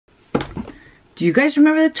Do you guys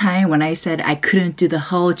remember the time when I said I couldn't do the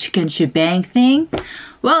whole chicken shebang thing?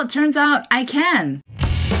 Well, it turns out I can.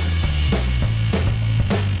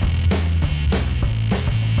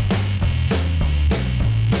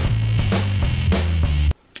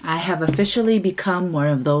 I have officially become one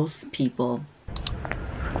of those people.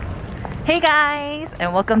 Hey guys,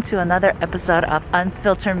 and welcome to another episode of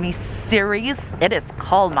Unfilter Me series. It is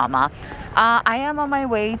called Mama. I am on my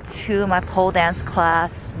way to my pole dance class,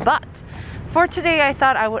 but for today I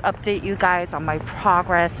thought I would update you guys on my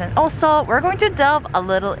progress, and also we're going to delve a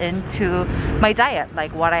little into my diet,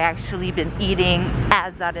 like what I actually been eating,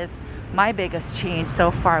 as that is my biggest change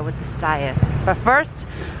so far with this diet. But first,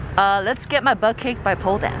 let's get my butt kicked by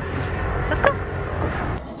pole dance. Let's go.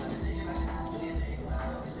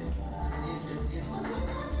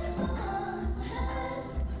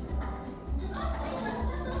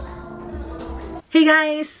 Hey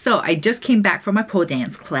guys, so I just came back from my pole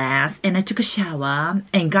dance class and I took a shower,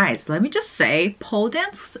 and guys, let me just say, pole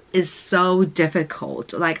dance is so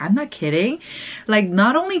difficult. Like, I'm not kidding. Like,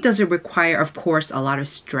 not only does it require, of course, a lot of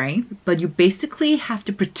strength, but you basically have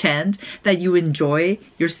to pretend that you enjoy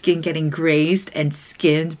your skin getting grazed and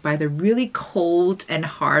skinned by the really cold and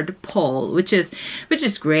hard pole, which is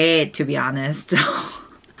great, to be honest.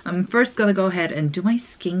 I'm first gonna go ahead and do my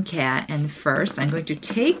skincare, and first I'm going to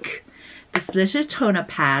take this little toner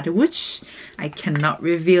pad, which I cannot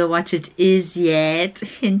reveal what it is yet.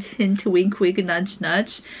 Hint, hint, wink, wink, nudge,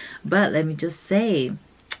 nudge. But let me just say,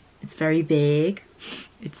 it's very big.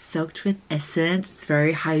 It's soaked with essence. It's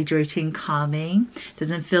very hydrating, calming.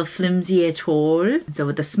 Doesn't feel flimsy at all. So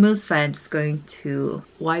with the smooth side, I'm just going to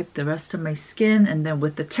wipe the rest of my skin. And then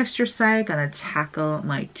with the texture side, I'm gonna tackle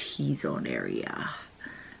my T-zone area.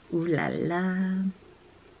 Ooh la la.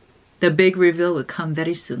 The big reveal will come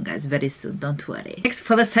very soon, guys, very soon, don't worry. Next,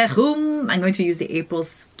 for the serum, I'm going to use the April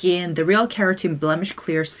Skin, the Real Carotene Blemish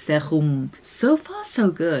Clear Serum. So far, so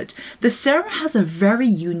good. The serum has a very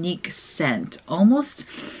unique scent, almost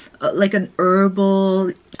like an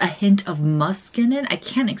herbal, a hint of musk in it. I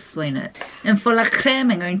can't explain it. And for la creme,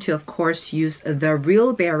 I'm going to, of course, use the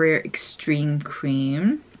Real Barrier Extreme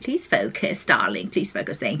Cream. Please focus, darling. Please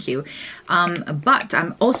focus. Thank you. But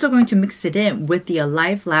I'm also going to mix it in with the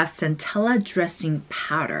Alive Labs Centella Dressing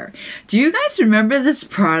Powder. Do you guys remember this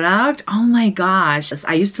product? Oh my gosh.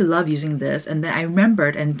 I used to love using this, and then I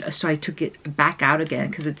remembered, and so I took it back out again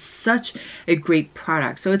because it's such a great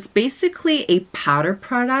product. So it's basically a powder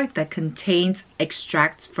product that contains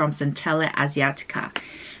extracts from Centella asiatica.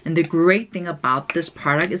 And the great thing about this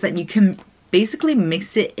product is that you can basically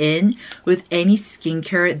mix it in with any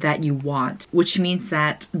skincare that you want, which means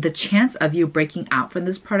that the chance of you breaking out from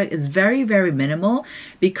this product is very, very minimal,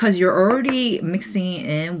 because you're already mixing it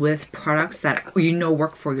in with products that you know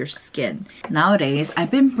work for your skin. Nowadays,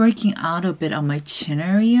 I've been breaking out a bit on my chin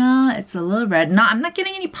area. It's a little red. No, I'm not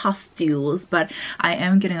getting any pustules, but I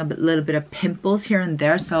am getting a little bit of pimples here and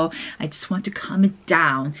there, so I just want to calm it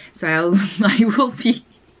down. So I will be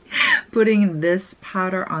putting this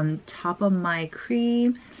powder on top of my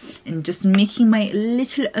cream and just making my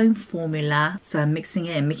little own formula. So I'm mixing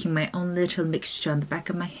it and making my own little mixture on the back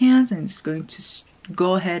of my hands, and I'm just going to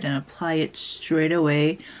go ahead and apply it straight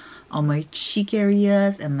away on my cheek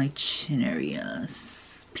areas and my chin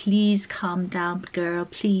areas. Please calm down, girl,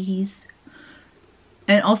 please.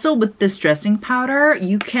 And also with this dressing powder,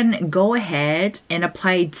 you can go ahead and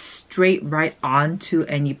apply it straight right onto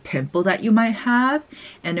any pimple that you might have,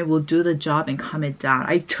 and it will do the job and calm it down.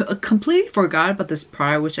 I completely forgot about this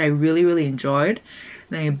product, which I really, really enjoyed.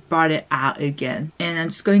 Then I brought it out again. And I'm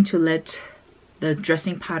just going to let the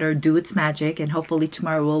dressing powder do its magic, and hopefully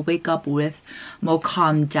tomorrow we'll wake up with more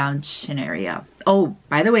calm down chin area. Oh,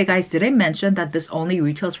 by the way guys, did I mention that this only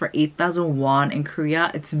retails for 8,000 won in Korea?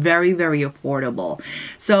 It's very, very affordable.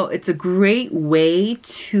 So it's a great way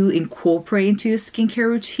to incorporate into your skincare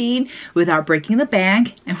routine without breaking the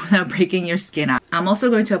bank and without breaking your skin out. I'm also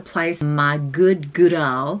going to apply my good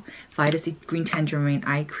old Vita C Green Tangerine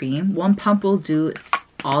Eye Cream. One pump will do. It's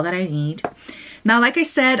all that I need. Now, like I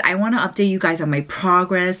said, I want to update you guys on my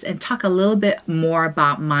progress and talk a little bit more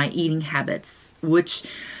about my eating habits, which,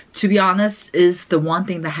 to be honest, is the one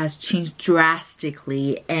thing that has changed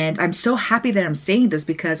drastically. And I'm so happy that I'm saying this,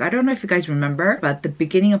 because I don't know if you guys remember, but at the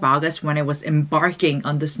beginning of August, when I was embarking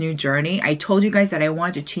on this new journey, I told you guys that I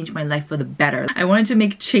wanted to change my life for the better. I wanted to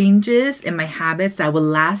make changes in my habits that would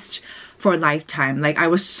last for a lifetime. Like, I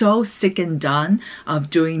was so sick and done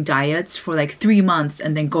of doing diets for like 3 months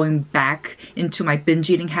and then going back into my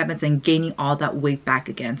binge eating habits and gaining all that weight back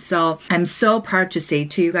again. So I'm so proud to say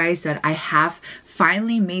to you guys that I have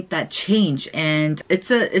finally made that change, and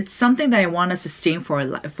it's something that I want to sustain for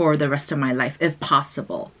the rest of my life if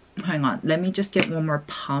possible. Hang on, let me just get one more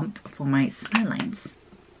pump for my smile lines.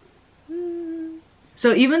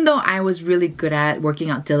 So even though I was really good at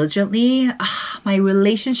working out diligently, my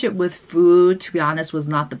relationship with food, to be honest, was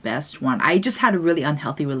not the best one. I just had a really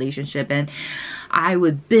unhealthy relationship, and I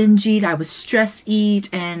would binge eat, I would stress eat,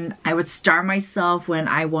 and I would starve myself when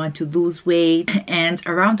I wanted to lose weight. And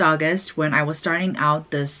around August, when I was starting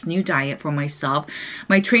out this new diet for myself,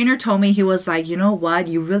 my trainer told me, he was like, you know what,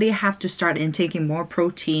 you really have to start intaking more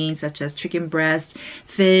protein, such as chicken breast,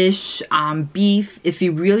 fish, beef, if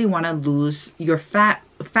you really want to lose your fat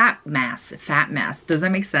mass. Does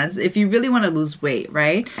that make sense? If you really want to lose weight,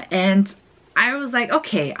 right? And I was like,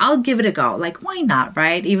 okay, I'll give it a go. Like, why not,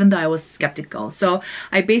 right? Even though I was skeptical. So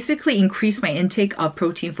I basically increased my intake of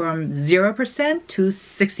protein from 0% to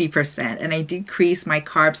 60%. And I decreased my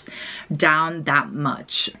carbs down that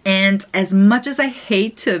much. And as much as I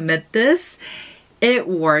hate to admit this, it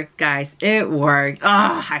worked, guys. It worked.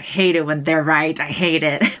 Oh, I hate it when they're right. I hate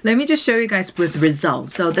it. Let me just show you guys with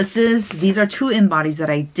results. So these are 2 in-bodies that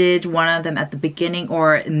I did. One of them at the beginning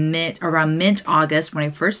or around mid-August when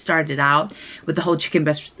I first started out with the whole chicken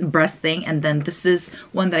breast thing. And then this is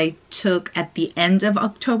one that I took at the end of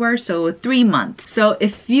October, so 3 months. So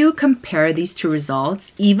if you compare these 2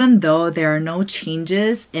 results, even though there are no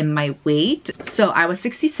changes in my weight, so I was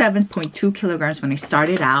 67.2 kilograms when I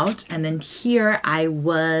started out, and then here I am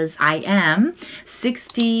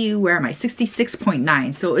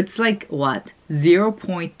 66.9. So it's like what,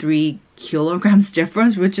 0.3 kilograms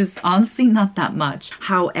difference, which is honestly not that much.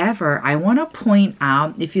 However, I want to point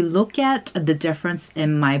out, if you look at the difference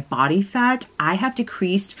in my body fat, I have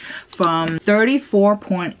decreased from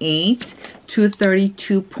 34.8 to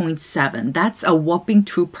 32.7. That's a whopping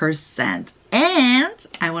 2%. And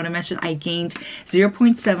I want to mention I gained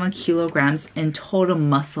 0.7 kilograms in total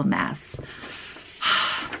muscle mass.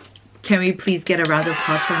 Can we please get a round of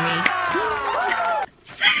applause for me?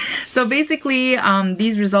 So basically,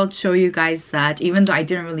 these results show you guys that even though I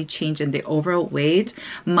didn't really change in the overall weight,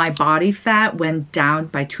 my body fat went down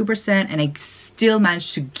by 2% and I still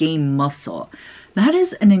managed to gain muscle. That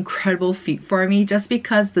is an incredible feat for me, just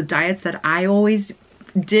because the diets that I always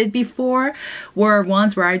did before were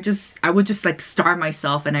ones where I would just like starve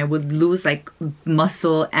myself and I would lose like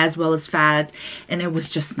muscle as well as fat, and it was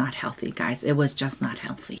just not healthy, guys. It was just not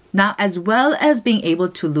healthy. Now, as well as being able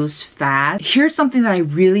to lose fat, here's something that I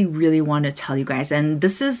really want to tell you guys, and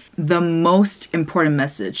this is the most important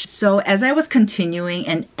message. So as I was continuing,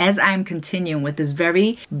 and as I'm continuing with this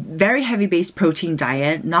very heavy based protein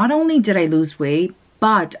diet, not only did I lose weight,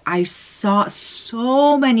 but I saw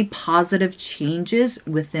so many positive changes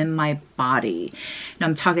within my body. And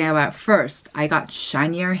I'm talking about, first, I got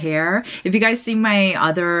shinier hair. If you guys see my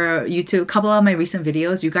other YouTube, couple of my recent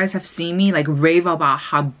videos, you guys have seen me like rave about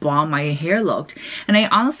how bomb my hair looked. And I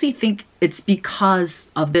honestly think it's because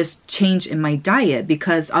of this change in my diet,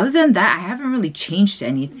 because other than that, I haven't really changed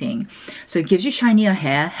anything. So it gives you shinier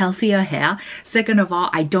hair, healthier hair. Second of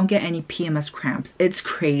all, I don't get any PMS cramps. It's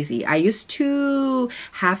crazy. I used to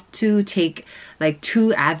have to take like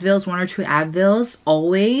 1 or 2 Advils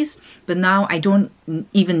always, but now I don't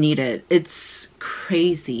even need it. It's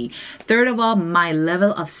crazy. Third of all, my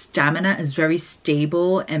level of stamina is very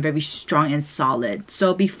stable and very strong and solid.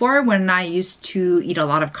 So before, when I used to eat a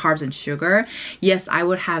lot of carbs and sugar, yes, I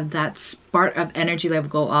would have that spark of energy level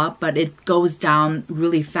go up, but it goes down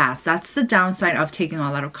really fast. That's the downside of taking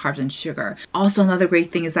a lot of carbs and sugar. Also, another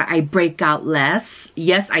great thing is that I break out less.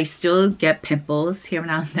 Yes, I still get pimples here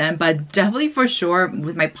now and then, but definitely for sure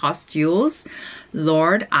with my pustules,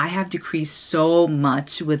 Lord, I have decreased so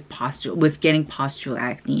much with getting pustule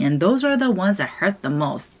acne, and those are the ones that hurt the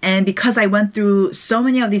most. And because I went through so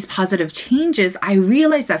many of these positive changes, I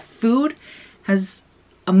realized that food has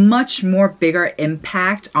a much more bigger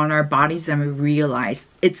impact on our bodies than we realize.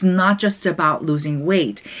 It's not just about losing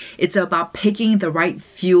weight. It's about picking the right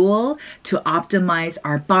fuel to optimize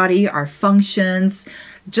our body, our functions,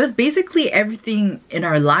 just basically everything in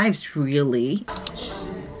our lives, really.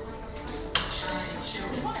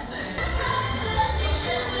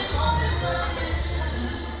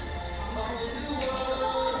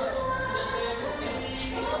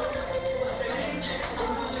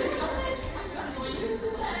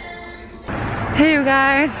 Hey you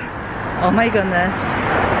guys, oh my goodness,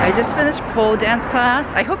 I just finished pole dance class.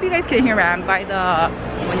 I hope you guys can hear me. I'm by the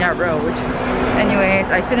Munya Road. Anyways,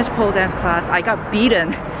 I finished pole dance class. I got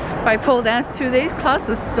beaten by pole dance. Today's class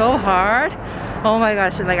was so hard. Oh my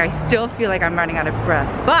gosh, like I still feel like I'm running out of breath,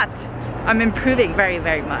 but I'm improving very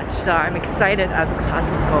much. So I'm excited as the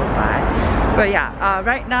classes go by. But yeah,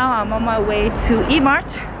 right now I'm on my way to E-Mart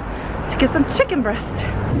to get some chicken breast.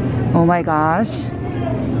 Oh my gosh,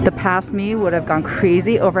 the past me would have gone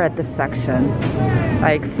crazy over at this section.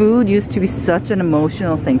 Like, food used to be such an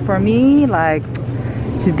emotional thing for me. Like,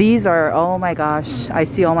 these are, oh my gosh, I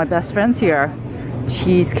see all my best friends here.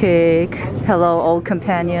 Cheesecake, hello old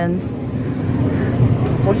companions.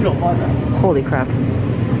 Holy crap.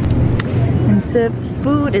 Instead,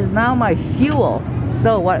 food is now my fuel.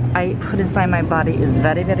 So what I put inside my body is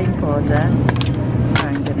very, very important. So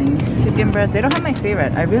I'm getting chicken breast. They don't have my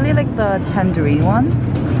favorite. I really like the tandoori one.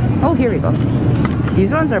 Oh, here we go.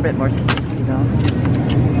 These ones are a bit more spicy though.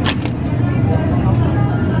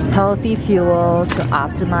 Healthy fuel to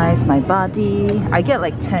optimize my body. I get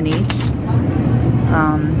like 10 each.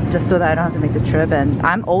 Just so that I don't have to make the trip. And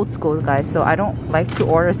I'm old school, guys, so I don't like to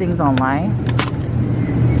order things online.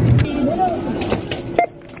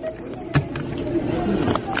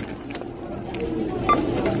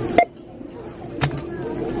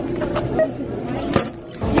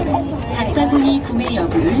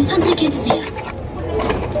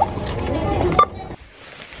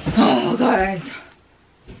 Oh, guys.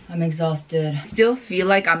 I'm exhausted. Still feel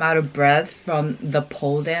like I'm out of breath from the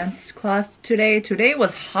pole dance class today. Today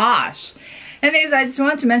was harsh. Anyways, I just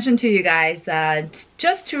wanted to mention to you guys that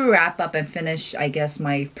just to wrap up and finish, I guess,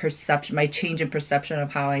 my change in perception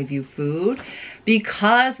of how I view food.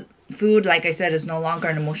 Because food, like I said, is no longer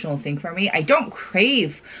an emotional thing for me. I don't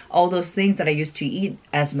crave all those things that I used to eat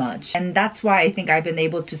as much. And that's why I think I've been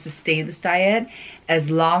able to sustain this diet as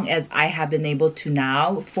long as I have been able to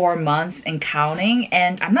now, 4 months and counting.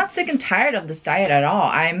 And I'm not sick and tired of this diet at all.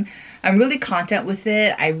 I'm really content with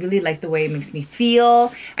it. I really like the way it makes me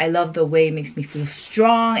feel. I love the way it makes me feel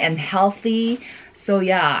strong and healthy. So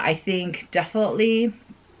yeah, I think definitely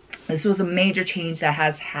this was a major change that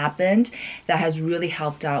has happened that has really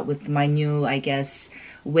helped out with my new, I guess,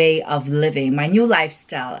 way of living, my new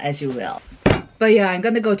lifestyle, as you will. But yeah, I'm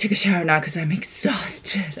gonna go take a shower now because I'm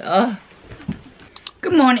exhausted. Ugh.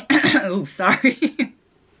 Good morning. Oh, sorry.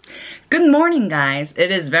 Good morning, guys. It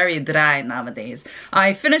is very dry nowadays.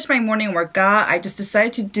 I finished my morning workout. I just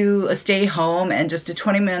decided to do a stay home and just do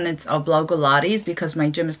 20 minutes of Pilates because my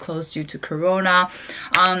gym is closed due to Corona.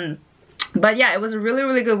 But yeah, it was a really,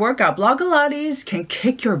 really good workout. Pilates can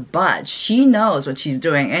kick your butt. She knows what she's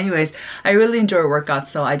doing. Anyways, I really enjoy a workout,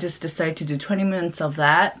 so I just decided to do 20 minutes of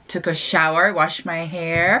that. Took a shower, washed my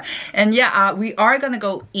hair. And yeah, we are gonna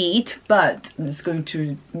go eat, but I'm just going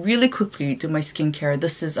to really quickly do my skincare.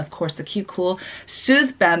 This is, of course, the Keep Cool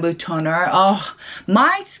Soothe Bamboo Toner. Oh,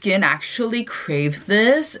 my skin actually craved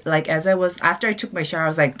this. Like, after I took my shower, I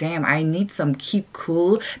was like, damn, I need some Keep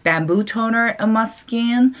Cool Bamboo Toner on my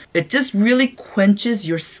skin. It just really quenches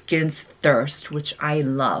your skin's thirst, which I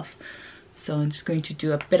love. So I'm just going to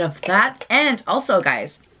do a bit of that. And also,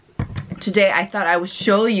 guys, today I thought I would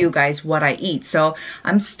show you guys what I eat. So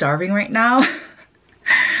I'm starving right now.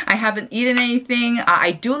 I haven't eaten anything.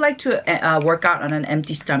 I do like to work out on an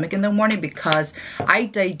empty stomach in the morning because I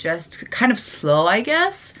digest kind of slow, I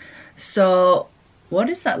guess. So what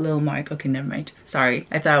is that little mark? Okay, never mind. Sorry,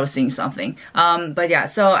 I thought I was seeing something. But yeah,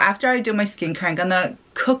 so after I do my skincare, I'm gonna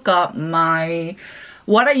cook up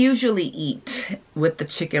what I usually eat with the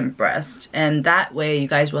chicken breast. And that way you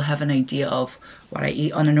guys will have an idea of what I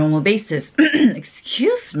eat on a normal basis.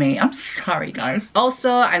 Excuse me, I'm sorry, guys.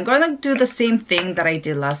 Also, I'm gonna do the same thing that I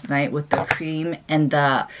did last night with the cream and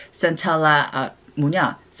the Centella,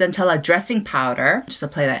 Centella dressing powder. Just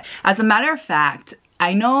apply that. As a matter of fact,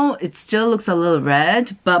 I know it still looks a little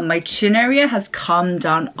red, but my chin area has calmed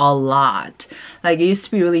down a lot. Like, it used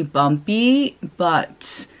to be really bumpy,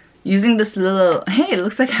 but using this little, hey, it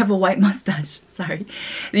looks like I have a white mustache, sorry.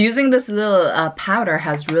 Using this little powder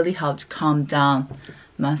has really helped calm down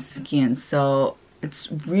my skin. So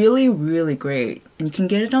it's really, really great. And you can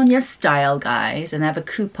get it on your style, guys, and I have a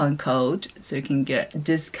coupon code so you can get a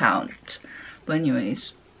discount. But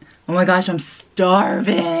anyways, oh my gosh, I'm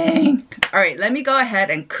starving. All right, let me go ahead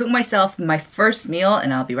and cook myself my first meal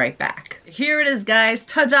and I'll be right back. Here it is, guys,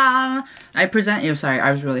 ta-da! I present you, sorry,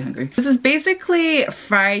 I was really hungry. This is basically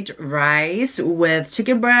fried rice with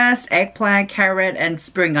chicken breast, eggplant, carrot, and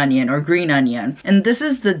spring onion or green onion. And this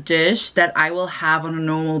is the dish that I will have on a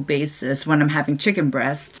normal basis when I'm having chicken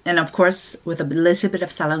breast. And of course, with a little bit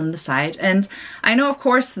of salad on the side. And I know, of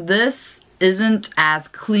course, this isn't as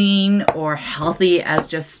clean or healthy as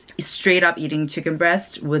just straight up eating chicken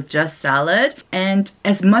breast with just salad. And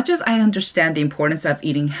as much as I understand the importance of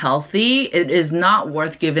eating healthy, it is not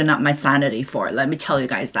worth giving up my sanity for. Let me tell you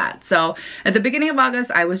guys that. So at the beginning of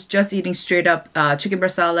August, I was just eating straight up chicken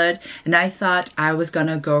breast salad, and I thought I was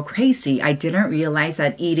gonna go crazy. I didn't realize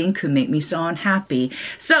that eating could make me so unhappy.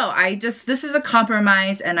 So this is a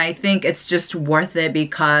compromise, and I think it's just worth it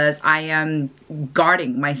because I am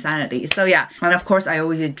guarding my sanity. So yeah, and of course I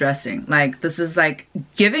always eat dressing. Like, this is like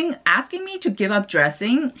asking me to give up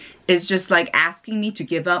dressing is just like asking me to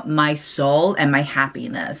give up my soul and my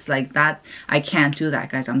happiness. Like that, I can't do that,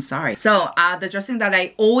 guys. I'm sorry. So the dressing that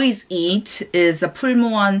I always eat is the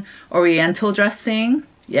풀무원 Oriental dressing.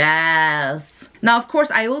 Yes. Now, of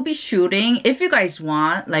course, I will be shooting, if you guys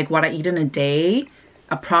want, like what I eat in a day,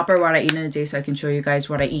 a proper what I eat in a day, so I can show you guys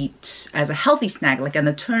what I eat as a healthy snack, like an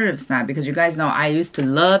alternative snack, because you guys know I used to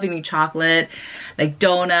love eating chocolate, like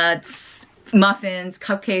donuts, muffins,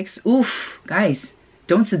 cupcakes. Oof, guys,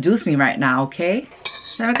 don't seduce me right now, okay?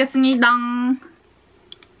 잘 먹겠습니다.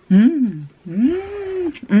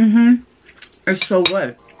 It's so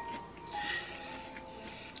good.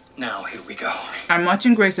 Now, here we go. I'm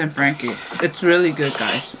watching Grace and Frankie. It's really good,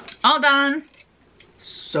 guys. All done.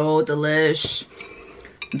 So delish.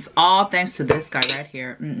 It's all thanks to this guy right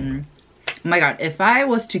here. Oh my god, if I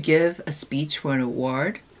was to give a speech for an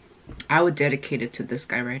award, I would dedicate it to this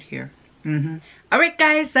guy right here. Alright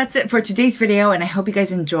guys, that's it for today's video, and I hope you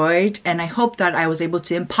guys enjoyed, and I hope that I was able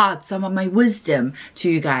to impart some of my wisdom to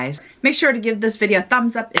you guys. Make sure to give this video a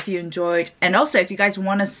thumbs up if you enjoyed, and also if you guys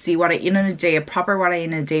want to see what I eat in a day, a proper what I eat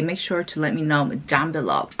in a day, make sure to let me know down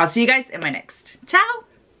below. I'll see you guys in my next. Ciao!